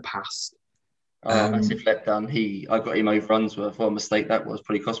in the past. Massive letdown. I got him over Unsworth. What a mistake that was.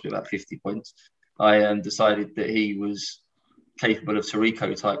 Probably cost me about 50 points. I decided that he was capable of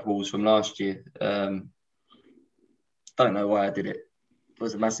Torrico type balls from last year. Don't know why I did it. It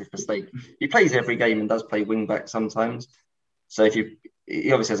was a massive mistake. He plays every game and does play wing back sometimes. So he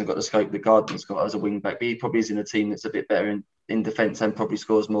obviously hasn't got the scope that Gardner's got as a wing back, but he probably is in a team that's a bit better in defence and probably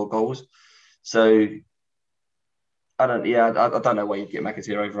scores more goals. So I don't know why you'd get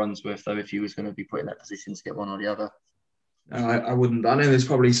McAteer over Unsworth though if he was going to be put in that position to get one or the other. I wouldn't. I know there's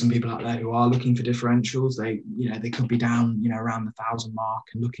probably some people out there who are looking for differentials. They could be down, around the 1,000 mark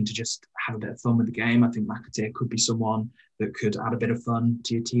and looking to just have a bit of fun with the game. I think McAteer could be someone that could add a bit of fun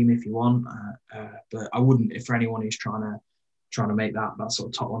to your team if you want. But I wouldn't, if for anyone who's trying to make that sort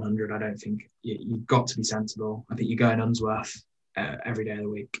of top 100, I don't think you've got to be sensible. I think you're going Unsworth every day of the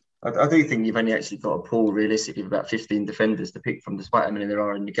week. I do think you've only actually got a pool realistically of about 15 defenders to pick from, despite how many there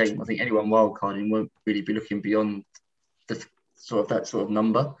are in the game. I think anyone wildcarding won't really be looking beyond that sort of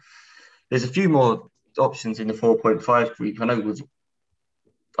number. There's a few more options in the 4.5 group. I know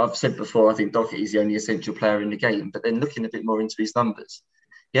I've said before, I think Doherty is the only essential player in the game, but then looking a bit more into his numbers,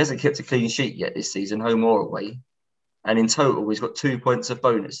 he hasn't kept a clean sheet yet this season, home or away. And in total, he's got 2 points of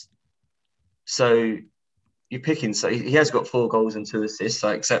bonus. So you're picking, so he has got 4 goals and 2 assists.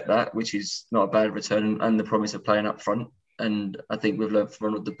 I accept that, which is not a bad return, and the promise of playing up front. And I think we've learned from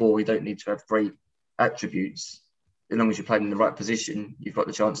Ronald de Boer, you don't need to have great attributes. As long as you're playing in the right position, you've got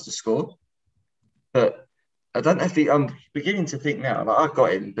the chance to score. But I don't know if I'm beginning to think now, like I've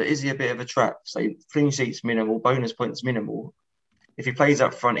got him, but is he a bit of a trap? So clean sheets minimal, bonus points minimal. If he plays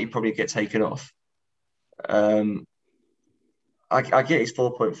up front, he'd probably get taken off. I get his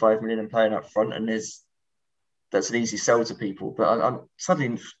 4.5 million and playing up front, and that's an easy sell to people. But I'm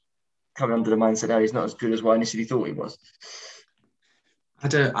suddenly coming under the mindset now he's not as good as what I initially thought he was.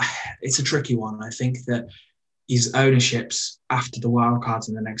 It's a tricky one. I think that his ownerships after the wild cards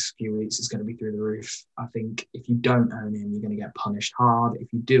in the next few weeks is going to be through the roof. I think if you don't own him, you're going to get punished hard.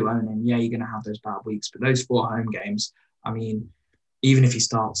 If you do own him, you're going to have those bad weeks. But those 4 home games, I mean, even if he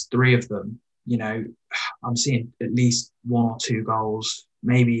starts 3 of them, I'm seeing at least 1 or 2 goals,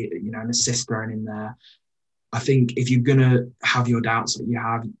 maybe, an assist thrown in there. I think if you're gonna have your doubts that you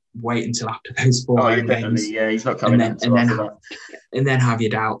have, wait until after those 4 Oh, yeah, home definitely. games, Yeah, he's not and coming then in until after that. have your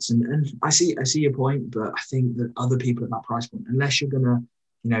doubts. And I see your point, but I think that other people at that price point, unless you're gonna,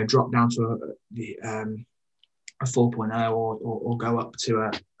 drop down to a 4.0 or go up to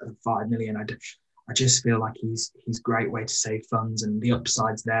a 5 million, I just feel like he's a great way to save funds, and the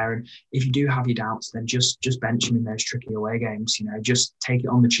upside's there. And if you do have your doubts, then just bench him in those tricky away games. Just take it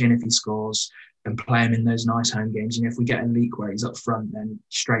on the chin if he scores, and play him in those nice home games. If we get a leak where he's up front, then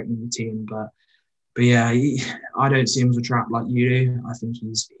straighten the team. But yeah, I don't see him as a trap like you do. I think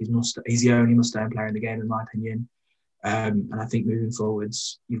he's the only must-own player in the game, in my opinion. And I think moving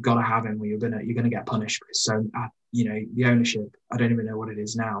forwards, you've got to have him, or you're gonna get punished. So the ownership, I don't even know what it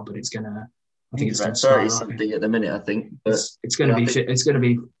is now, but it's gonna. I think it's about going to 30 something at the minute, I think. But it's going to be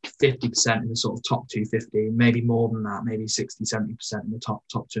 50% in the sort of top 250, maybe more than that, maybe 60-70% in the top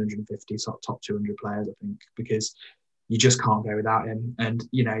 250, top 200 players, I think, because you just can't go without him. And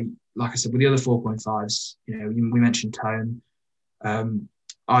like I said, with the other 4.5s, we mentioned Tone.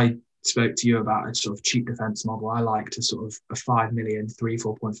 I spoke to you about a sort of cheap defense model. I like to sort of a 5 million,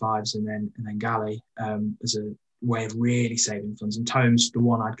 4.5s, and then Galley as a way of really saving funds. And Tone's the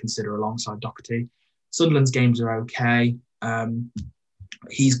one I'd consider alongside Doherty. Sunderland's games are okay.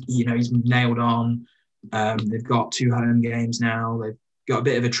 He's nailed on. They've got 2 home games now. They've got a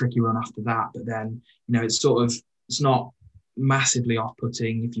bit of a tricky run after that, but then it's not massively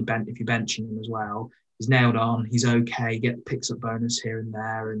off-putting if you're benching him as well. He's nailed on. He's okay. Picks up bonus here and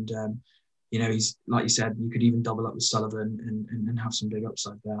there, and he's, like you said, you could even double up with Sullivan and have some big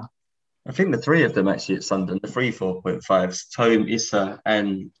upside there. I think the 3 of them actually at Sunderland, the 3 4.5s, Tome, Issa,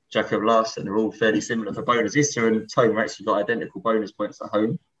 and Jacob Larsson are all fairly similar for bonus. Issa and Tome actually got identical bonus points at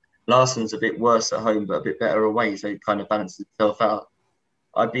home. Larsson's a bit worse at home, but a bit better away, so it kind of balances itself out.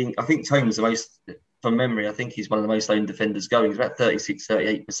 I think Tome's the most, from memory, I think he's one of the most owned defenders going. He's about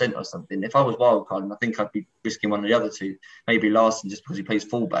 36-38% or something. If I was wildcarding, I think I'd be risking one of the other 2. Maybe Larsson, just because he plays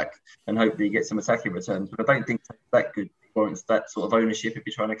fullback, and hopefully he gets some attacking returns. But I don't think that good warrants that sort of ownership if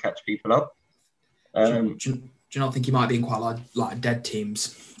you're trying to catch people up. Do you not think he might be in quite like dead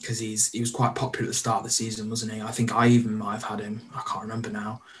teams, because he was quite popular at the start of the season, wasn't he? I think I even might have had him. I can't remember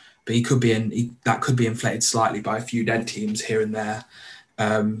now, but he could be that could be inflated slightly by a few dead teams here and there.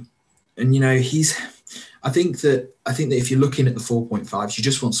 And I think that if you're looking at the 4.5s, you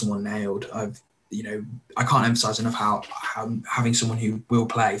just want someone nailed. I can't emphasize enough how having someone who will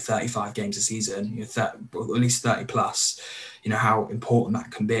play 35 games a season, or at least 30 plus, how important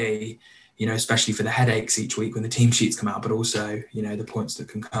that can be, especially for the headaches each week when the team sheets come out, but also, the points that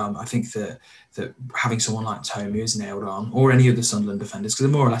can come. I think that having someone like Tome who's nailed on, or any of the Sunderland defenders, because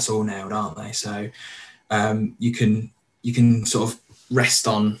they're more or less all nailed, aren't they? So you can sort of rest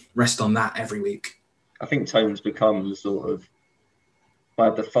on that every week. I think Tome's become sort of by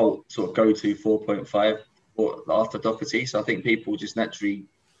default sort of go-to 4.5 or after Doherty. So I think people just naturally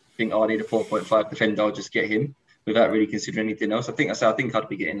think, I need a 4.5 defender, I'll just get him without really considering anything else. I think I'd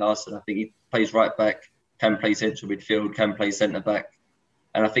be getting Larsson. I think he plays right back, can play central midfield, can play centre back.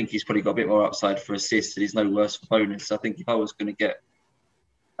 And I think he's probably got a bit more upside for assists, and he's no worse for bonus. So I think if I was going to get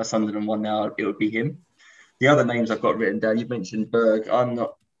a Sunderland one now, it would be him. The other names I've got written down, you've mentioned Berg. I'm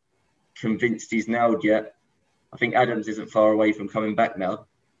not convinced he's nailed yet. I think Adams isn't far away from coming back now.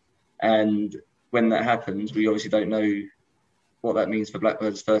 And when that happens, we obviously don't know what that means for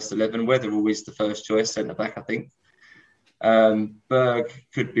Blackburn's first 11. Weatherall is the first choice centre-back, I think. Berg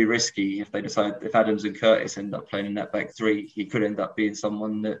could be risky if if Adams and Curtis end up playing in that back 3. He could end up being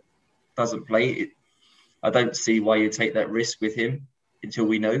someone that doesn't play. I don't see why you take that risk with him until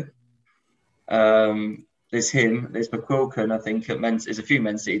we know. There's him. There's McQuilkin, I think. There's a few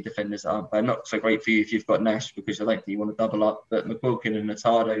Man City defenders that aren't bad. Not so great for you if you've got Nash, because I don't think you want to double up. But McQuilkin and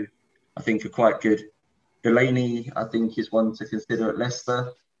Notaro, I think, are quite good. Delaney, I think, is one to consider at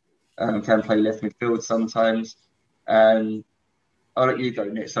Leicester. Can play left midfield sometimes. And I'll let you go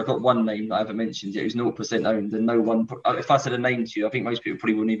next. I've got one name that I haven't mentioned yet who's 0% owned, and no one. If I said a name to you, I think most people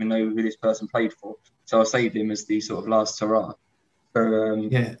probably wouldn't even know who this person played for. So I'll save him as the sort of last hurrah.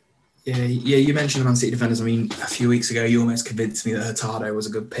 Yeah, you mentioned the Man City defenders. I mean, a few weeks ago, you almost convinced me that Hurtado was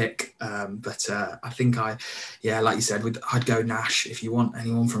a good pick. But I think like you said, I'd go Nash. If you want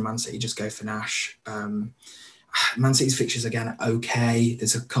anyone from Man City, just go for Nash. Man City's fixtures, again, are okay.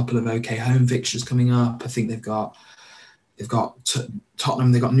 There's a couple of okay home fixtures coming up. I think they've got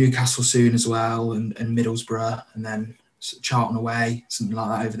Tottenham, they've got Newcastle soon as well, and Middlesbrough, and then Charlton away, something like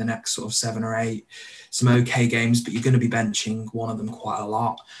that over the next sort of 7 or 8. Some okay games, but you're going to be benching one of them quite a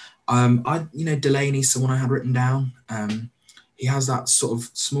lot. Delaney's someone I had written down. He has that sort of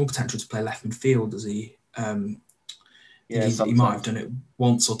small potential to play left midfield, He might have done it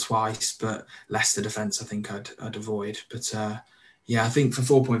once or twice, but Leicester defence, I think I'd avoid. But I think for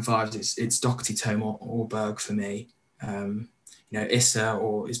 4.5s, it's Doherty, Tome, or Berg for me. Issa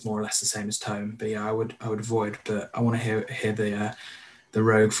or is more or less the same as Tome, but I would avoid. But I want to hear the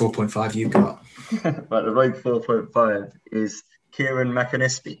Rogue 4.5 you've got. Right, the Rogue 4.5 is Kieran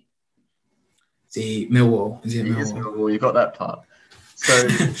McAnespie. The Millwall. Is it Millwall? He is Millwall. You got that part. So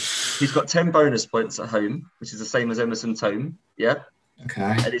he's got 10 bonus points at home, which is the same as Emerson Tome. Yeah. Okay.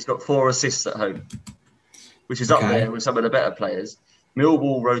 And he's got 4 assists at home, which is up there with some of the better players.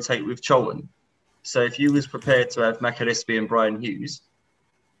 Millwall rotate with Cholton. So if you was prepared to have McAllister and Brian Hughes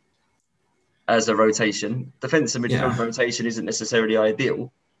as a rotation, defensive midfield rotation isn't necessarily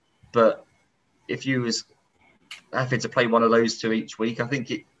ideal. But if you was having to play one of those two each week, I think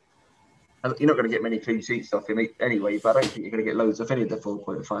you're not going to get many clean sheets off him anyway, but I don't think you're going to get loads off any of the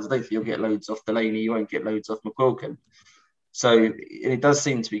 4.5s. I don't think you'll get loads off Delaney. You won't get loads off McQuilkin. So it does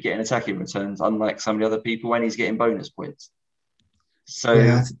seem to be getting attacking returns, unlike some of the other people, and he's getting bonus points.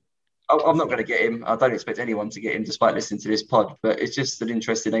 So I'm not going to get him. I don't expect anyone to get him despite listening to this pod, but it's just an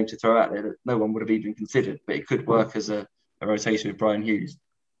interesting name to throw out there that no one would have even considered, but it could work as a rotation with Brian Hughes.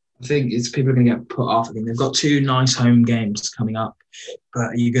 I think people are going to get put off. I think they've got 2 nice home games coming up, but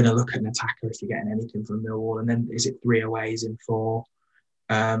are you going to look at an attacker if you're getting anything from Millwall? And then is it 3 aways in 4?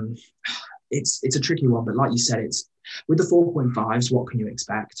 It's a tricky one, but like you said, it's with the 4.5s, what can you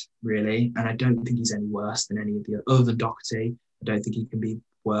expect, really? And I don't think he's any worse than any of the other than Doherty. I don't think he can be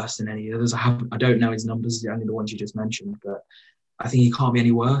worse than any of the others. I don't know his numbers, only the ones you just mentioned, but I think he can't be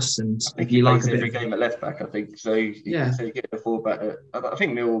any worse. And I think he plays every game at left back, I think. So you get the fullback. I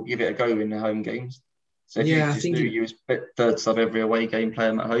think Mill will give it a go in the home games. So if you third sub every away game, play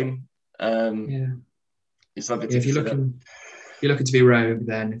him at home. It's something to if you're looking to be rogue,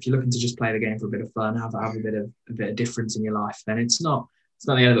 then if you're looking to just play the game for a bit of fun, have a bit of difference in your life, then it's not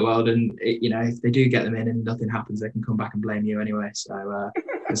the end of the world. And if they do get them in and nothing happens, they can come back and blame you anyway. So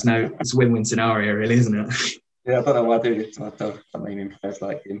it's a win-win scenario, really, isn't it? Yeah, I don't know why I do this to myself. I'm naming players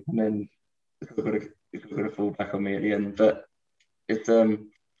like him, and then it's got to fall back on me at the end. But it's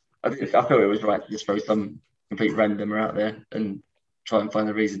I thought it was right to just throw some complete randomer out there and try and find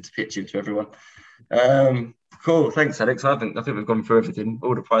a reason to pitch him to everyone. Cool, thanks, Alex. I think we've gone through everything.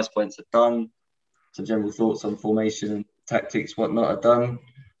 All the price points are done. Some general thoughts on formation and tactics, whatnot, are done.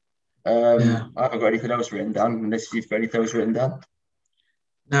 I haven't got anything else written down, unless you've got anything else written down.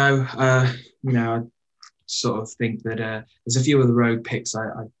 No, I sort of think that there's a few of the rogue picks. I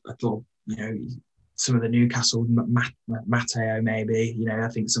thought, some of the Newcastle, Matteo maybe, I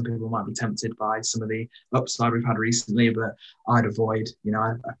think some people might be tempted by some of the upside we've had recently, but I'd avoid,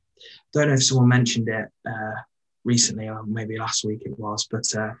 I don't know if someone mentioned it recently or maybe last week it was, but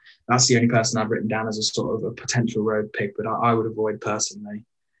that's the only person I've written down as a sort of a potential rogue pick, but I would avoid personally.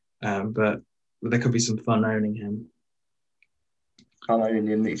 But there could be some fun owning him. Can't own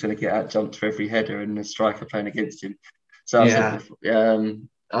him, he's going to get out jumped for every header and the striker playing against him. So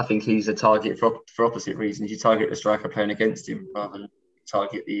I think he's a target for opposite reasons. You target the striker playing against him rather than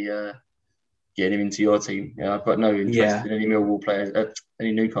target the getting him into your team. I've got no interest in any Millwall players,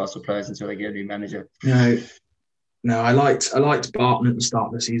 any Newcastle players until they get a new manager. No, I liked Barton at the start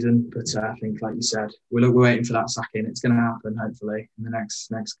of the season, but I think, like you said, we're waiting for that sacking. It's going to happen, hopefully, in the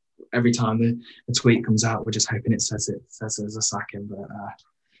next. Every time the tweet comes out, we're just hoping it says there's a sacking,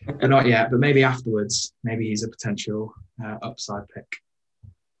 but not yet. But maybe afterwards, maybe he's a potential upside pick.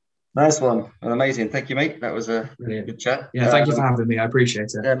 Nice one, amazing. Thank you, mate. That was a good chat. Yeah, thank you for having me. I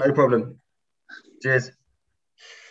appreciate it. Yeah, no problem. Cheers.